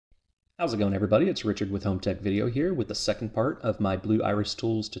How's it going, everybody? It's Richard with Home Tech Video here with the second part of my Blue Iris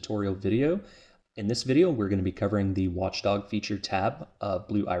Tools tutorial video. In this video, we're going to be covering the Watchdog feature tab of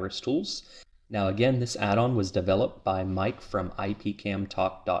Blue Iris Tools. Now again, this add-on was developed by Mike from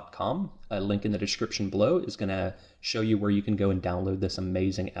ipcamtalk.com. A link in the description below is going to show you where you can go and download this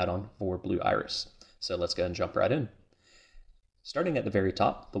amazing add-on for Blue Iris. So let's go and jump right in. Starting at the very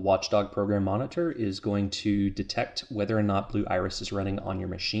top, the Watchdog program monitor is going to detect whether or not Blue Iris is running on your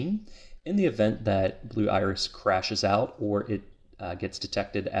machine. In the event that Blue Iris crashes out or it gets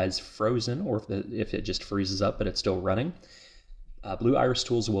detected as frozen, or if it just freezes up but it's still running, Blue Iris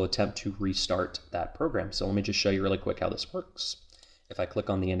Tools will attempt to restart that program. So let me just show you really quick how this works. If I click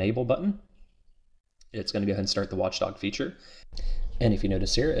on the Enable button, it's going to go ahead and start the Watchdog feature. And if you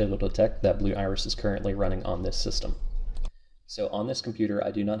notice here, it will detect that Blue Iris is currently running on this system. So on this computer, I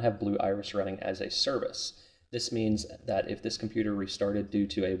do not have Blue Iris running as a service. This means that if this computer restarted due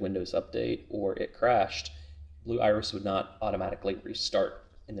to a Windows update or it crashed, Blue Iris would not automatically restart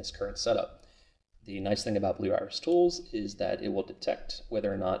in this current setup. The nice thing about Blue Iris Tools is that it will detect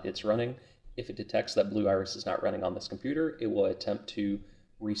whether or not it's running. If it detects that Blue Iris is not running on this computer, it will attempt to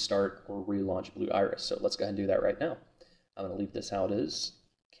restart or relaunch Blue Iris. So let's go ahead and do that right now. I'm going to leave this how it is.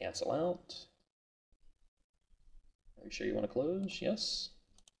 Cancel out. Are you sure you want to close? Yes.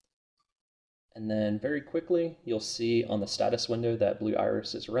 And then very quickly, you'll see on the status window that Blue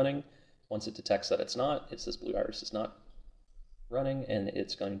Iris is running. Once it detects that it's not, it says Blue Iris is not running, and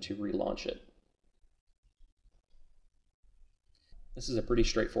it's going to relaunch it. This is a pretty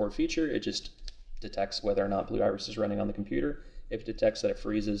straightforward feature. It just detects whether or not Blue Iris is running on the computer. If it detects that it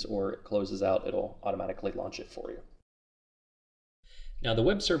freezes or it closes out, it'll automatically launch it for you. Now the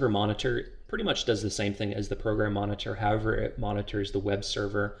web server monitor pretty much does the same thing as the program monitor. However, it monitors the web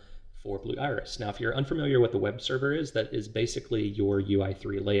server for Blue Iris. Now, if you're unfamiliar what the web server is, that is basically your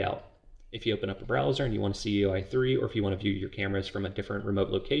UI3 layout. If you open up a browser and you want to see UI3, or if you want to view your cameras from a different remote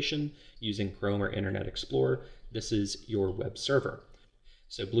location using Chrome or Internet Explorer, this is your web server.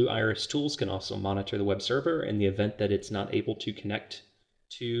 So Blue Iris Tools can also monitor the web server. In the event that it's not able to connect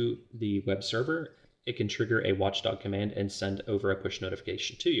to the web server, it can trigger a Watchdog command and send over a push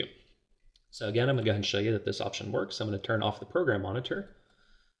notification to you. So again, I'm going to go ahead and show you that this option works. I'm going to turn off the program monitor.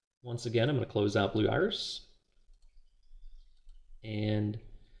 Once again, I'm going to close out Blue Iris. And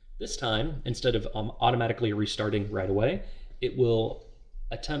this time, instead of automatically restarting right away, it will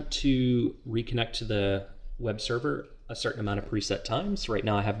attempt to reconnect to the web server a certain amount of preset times. Right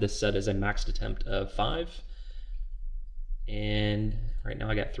now I have this set as a maxed attempt of 5. And right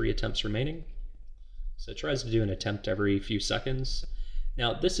now I got 3 attempts remaining. So it tries to do an attempt every few seconds.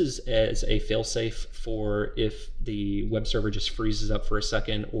 Now this is as a failsafe for if the web server just freezes up for a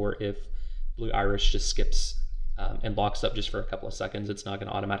second, or if Blue Iris just skips and locks up just for a couple of seconds. It's not going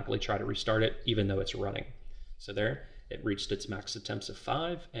to automatically try to restart it even though it's running. So there, it reached its max attempts of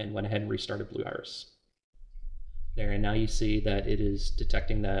 5 and went ahead and restarted Blue Iris. There, and now you see that it is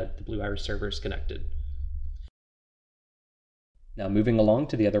detecting that the Blue Iris server is connected. Now moving along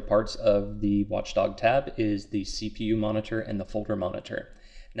to the other parts of the Watchdog tab is the CPU monitor and the folder monitor.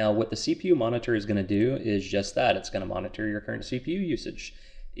 Now what the CPU monitor is going to do is just that. It's going to monitor your current CPU usage.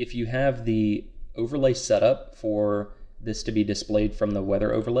 If you have the overlay set up for this to be displayed from the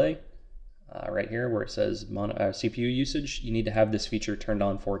weather overlay, right here where it says CPU usage, you need to have this feature turned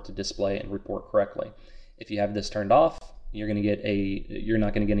on for it to display and report correctly. If you have this turned off, you're not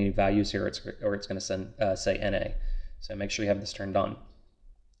going to get any values here, or it's going to say NA. So make sure you have this turned on.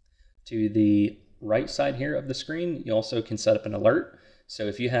 To the right side here of the screen, you also can set up an alert. So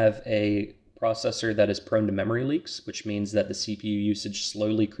if you have a processor that is prone to memory leaks, which means that the CPU usage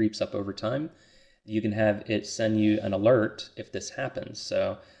slowly creeps up over time, you can have it send you an alert if this happens.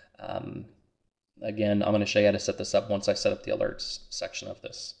 So again, I'm going to show you how to set this up once I set up the alerts section of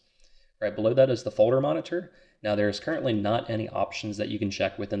this. Right below that is the folder monitor. Now there's currently not any options that you can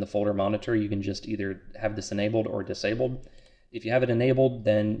check within the folder monitor. You can just either have this enabled or disabled. If you have it enabled,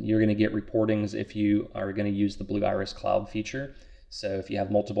 then you're going to get reportings if you are going to use the Blue Iris Cloud feature. So if you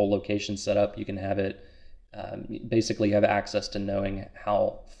have multiple locations set up, you can have it, basically have access to knowing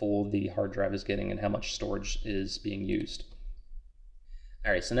how full the hard drive is getting and how much storage is being used.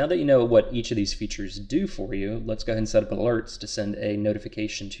 All right, so now that you know what each of these features do for you, let's go ahead and set up alerts to send a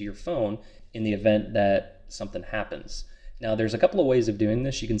notification to your phone in the event that something happens. Now there's a couple of ways of doing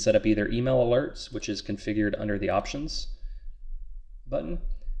this. You can set up either email alerts, which is configured under the options button.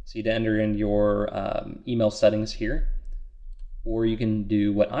 So you'd enter in your email settings here, or you can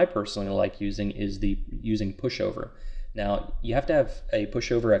do what I personally like using is using pushover. Now, you have to have a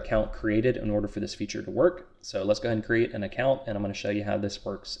pushover account created in order for this feature to work. So let's go ahead and create an account, and I'm going to show you how this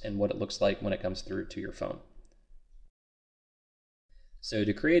works and what it looks like when it comes through to your phone. So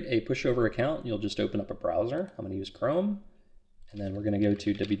to create a pushover account, you'll just open up a browser. I'm going to use Chrome, and then we're going to go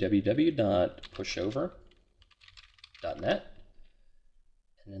to www.pushover.net.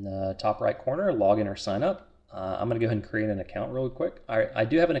 And in the top right corner, login or sign up. I'm going to go ahead and create an account real quick. I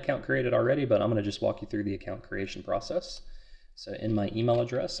do have an account created already, but I'm going to just walk you through the account creation process. So in my email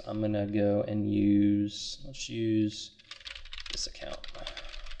address, I'm going to go and let's use this account.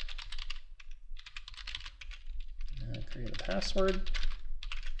 Create a password.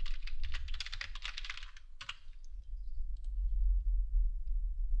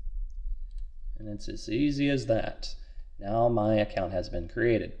 And it's as easy as that. Now my account has been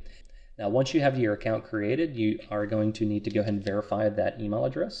created. Now, once you have your account created, you are going to need to go ahead and verify that email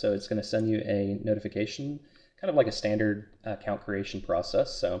address. So it's going to send you a notification, kind of like a standard account creation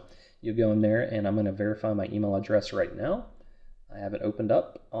process. So you go in there, and I'm going to verify my email address right now. I have it opened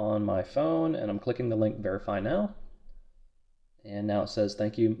up on my phone, and I'm clicking the link Verify Now. And now it says,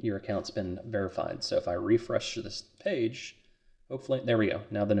 thank you, your account's been verified. So if I refresh this page, hopefully, there we go.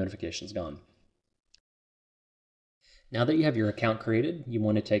 Now the notification's gone. Now that you have your account created, you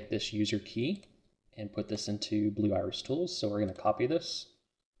want to take this user key and put this into Blue Iris Tools. So we're going to copy this,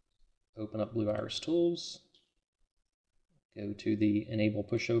 open up Blue Iris Tools, go to the Enable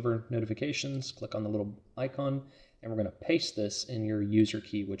Pushover Notifications, click on the little icon, and we're going to paste this in your user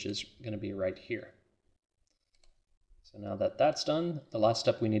key, which is going to be right here. So now that that's done, the last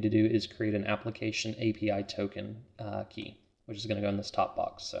step we need to do is create an application API token key, which is going to go in this top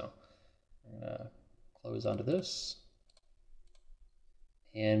box. So we're going to close onto this.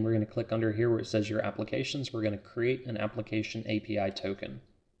 And we're going to click under here where it says your applications. We're going to create an application API token.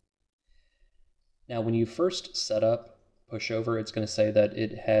 Now, when you first set up Pushover, it's going to say that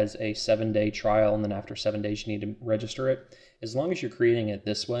it has a 7-day trial, and then after 7 days, you need to register it. As long as you're creating it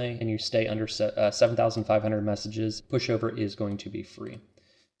this way and you stay under 7,500 messages, Pushover is going to be free.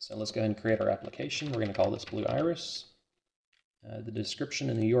 So let's go ahead and create our application. We're going to call this Blue Iris. The description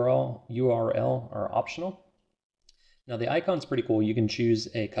and the URL are optional. Now the icon's pretty cool. You can choose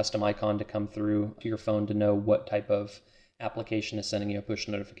a custom icon to come through to your phone to know what type of application is sending you a push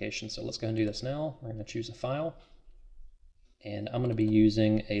notification. So let's go ahead and do this now. We're going to choose a file. And I'm going to be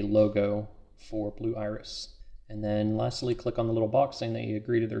using a logo for Blue Iris. And then lastly, click on the little box saying that you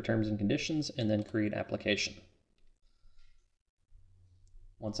agree to their terms and conditions, and then create application.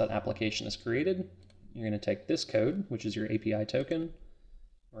 Once that application is created, you're going to take this code, which is your API token.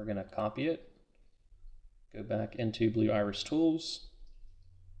 We're going to copy it. Go back into Blue Iris Tools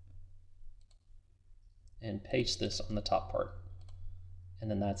and paste this on the top part.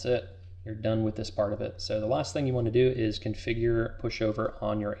 And then that's it. You're done with this part of it. So the last thing you want to do is configure Pushover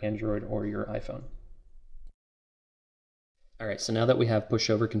on your Android or your iPhone. All right, so now that we have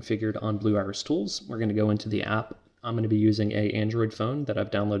Pushover configured on Blue Iris Tools, we're going to go into the app. I'm going to be using an Android phone that I've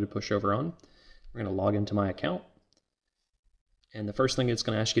downloaded Pushover on. We're going to log into my account. And the first thing it's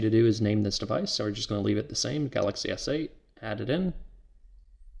going to ask you to do is name this device. So we're just going to leave it the same, Galaxy S8, add it in.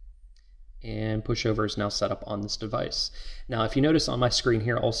 And Pushover is now set up on this device. Now, if you notice on my screen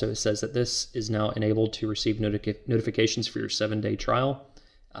here also, it says that this is now enabled to receive notifications for your 7-day trial,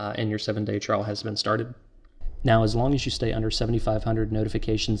 and your 7-day trial has been started. Now, as long as you stay under 7,500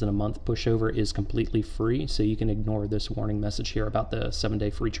 notifications in a month, Pushover is completely free, so you can ignore this warning message here about the 7-day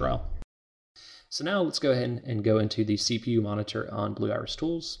free trial. So now let's go ahead and go into the CPU monitor on Blue Iris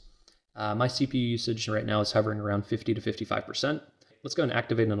Tools. My CPU usage right now is hovering around 50 to 55%. Let's go and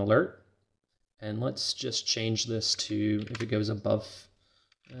activate an alert. And let's just change this to, if it goes above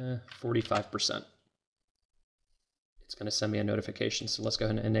 45%, it's going to send me a notification. So let's go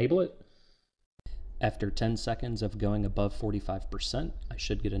ahead and enable it. After 10 seconds of going above 45%, I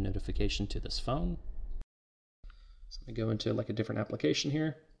should get a notification to this phone. So let me go into like a different application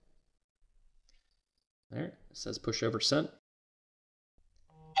here. There, it says Pushover sent.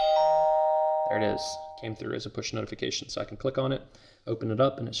 There it is, came through as a push notification. So I can click on it, open it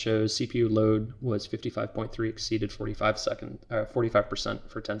up, and it shows CPU load was 55.3, exceeded 45%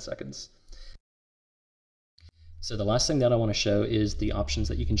 for 10 seconds. So the last thing that I want to show is the options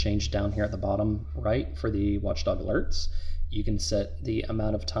that you can change down here at the bottom right for the Watchdog alerts. You can set the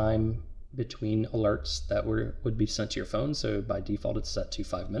amount of time between alerts that would be sent to your phone. So by default, it's set to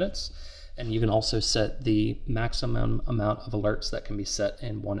 5 minutes. And you can also set the maximum amount of alerts that can be sent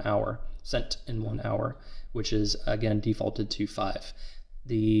in 1 hour, which is again defaulted to 5.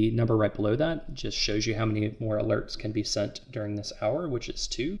 The number right below that just shows you how many more alerts can be sent during this hour, which is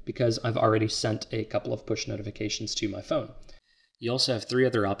 2, because I've already sent a couple of push notifications to my phone. You also have 3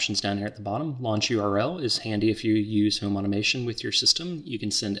 other options down here at the bottom. Launch URL is handy if you use home automation with your system. You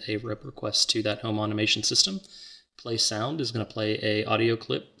can send a rep request to that home automation system. Play sound is going to play a audio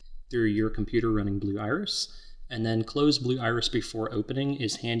clip through your computer running Blue Iris. And then close Blue Iris before opening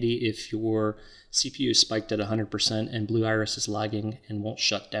is handy if your CPU is spiked at 100% and Blue Iris is lagging and won't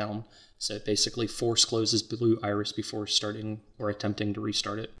shut down. So it basically force closes Blue Iris before starting or attempting to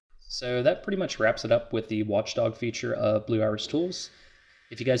restart it. So that pretty much wraps it up with the Watchdog feature of Blue Iris Tools.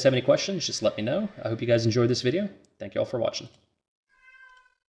 If you guys have any questions, just let me know. I hope you guys enjoyed this video. Thank you all for watching.